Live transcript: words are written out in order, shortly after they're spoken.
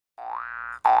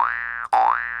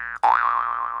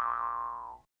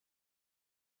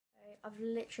I've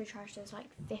literally tried this like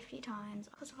 50 times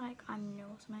because like I'm new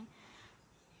or something,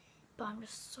 but I'm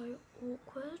just so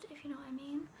awkward, if you know what I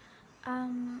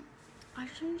mean. I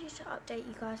just wanted to update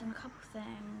you guys on a couple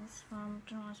things. Don't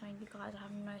know what I'm saying, you guys, I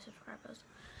have no subscribers.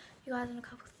 You guys on a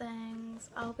couple things.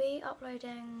 I'll be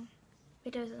uploading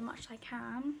videos as much as I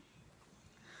can.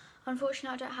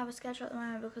 Unfortunately, I don't have a schedule at the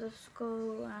moment because of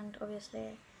school, and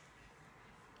obviously,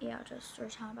 yeah, I'll just story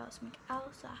time about something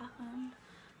else that happened.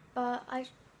 But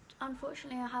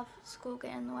unfortunately, I have school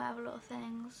getting in the way of a lot of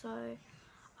things, so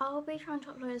I'll be trying to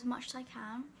upload as much as I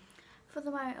can. For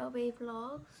the moment, it'll be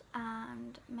vlogs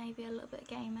and maybe a little bit of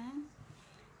gaming.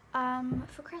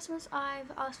 For Christmas,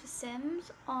 I've asked for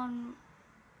Sims on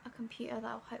a computer that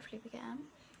I'll hopefully be getting.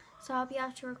 So I'll be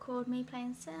able to record me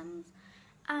playing Sims,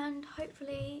 and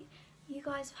hopefully you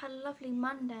guys have had a lovely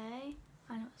Monday.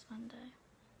 I know it's Monday.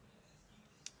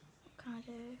 What can I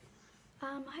do?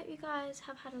 I hope you guys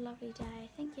have had a lovely day.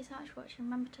 Thank you so much for watching.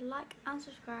 Remember to like and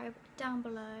subscribe down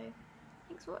below.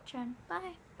 Thanks for watching.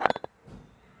 Bye.